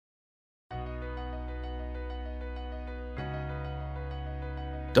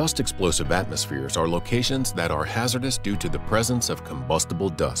Dust explosive atmospheres are locations that are hazardous due to the presence of combustible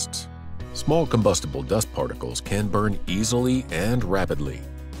dusts. Small combustible dust particles can burn easily and rapidly.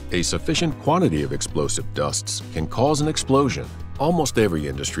 A sufficient quantity of explosive dusts can cause an explosion. Almost every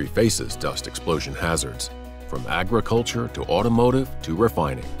industry faces dust explosion hazards, from agriculture to automotive to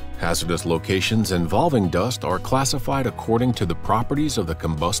refining. Hazardous locations involving dust are classified according to the properties of the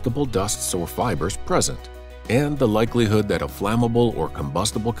combustible dusts or fibers present, and the likelihood that a flammable or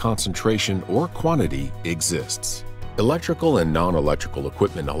combustible concentration or quantity exists. Electrical and non-electrical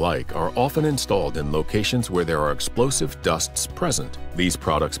equipment alike are often installed in locations where there are explosive dusts present. These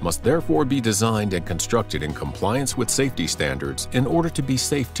products must therefore be designed and constructed in compliance with safety standards in order to be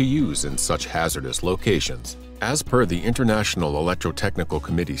safe to use in such hazardous locations. As per the International Electrotechnical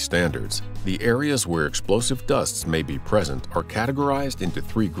Committee standards, the areas where explosive dusts may be present are categorized into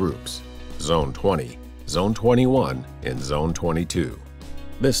 3 groups: Zone 20, Zone 21, and Zone 22.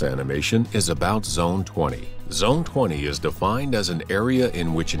 This animation is about Zone 20. Zone 20 is defined as an area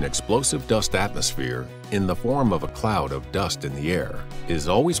in which an explosive dust atmosphere, in the form of a cloud of dust in the air, is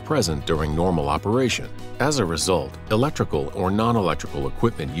always present during normal operation. As a result, electrical or non-electrical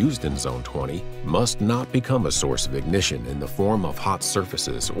equipment used in Zone 20 must not become a source of ignition in the form of hot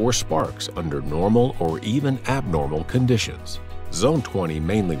surfaces or sparks under normal or even abnormal conditions. Zone 20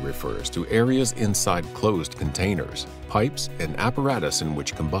 mainly refers to areas inside closed containers, pipes, and apparatus in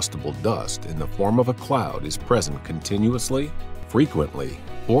which combustible dust in the form of a cloud is present continuously, frequently,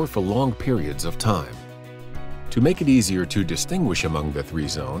 or for long periods of time. To make it easier to distinguish among the 3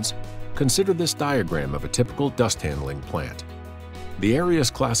 zones, consider this diagram of a typical dust handling plant. The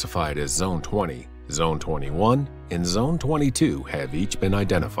areas classified as Zone 20, Zone 21, and Zone 22 have each been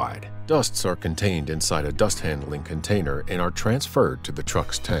identified. Dusts are contained inside a dust handling container and are transferred to the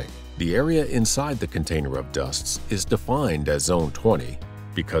truck's tank. The area inside the container of dusts is defined as Zone 20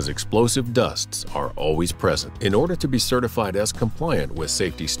 because explosive dusts are always present. In order to be certified as compliant with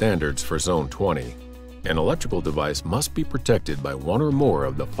safety standards for Zone 20, an electrical device must be protected by one or more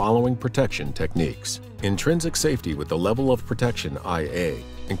of the following protection techniques: intrinsic safety with the level of protection IA,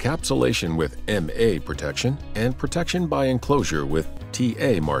 encapsulation with MA protection, and protection by enclosure with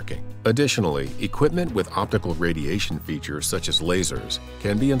TA marking. Additionally, equipment with optical radiation features such as lasers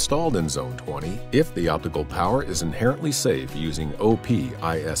can be installed in Zone 20 if the optical power is inherently safe using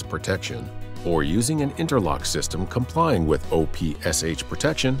OP-IS protection or using an interlock system complying with OP-SH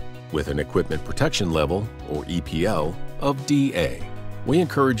protection with an equipment protection level, or EPL, of DA. We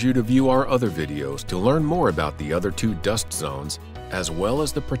encourage you to view our other videos to learn more about the other 2 dust zones as well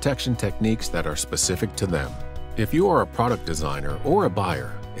as the protection techniques that are specific to them. If you are a product designer or a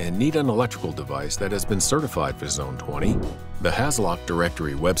buyer and need an electrical device that has been certified for Zone 20, the Hazloc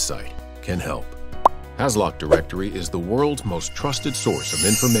Directory website can help. Hazloc Directory is the world's most trusted source of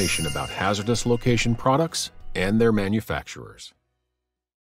information about hazardous location products and their manufacturers.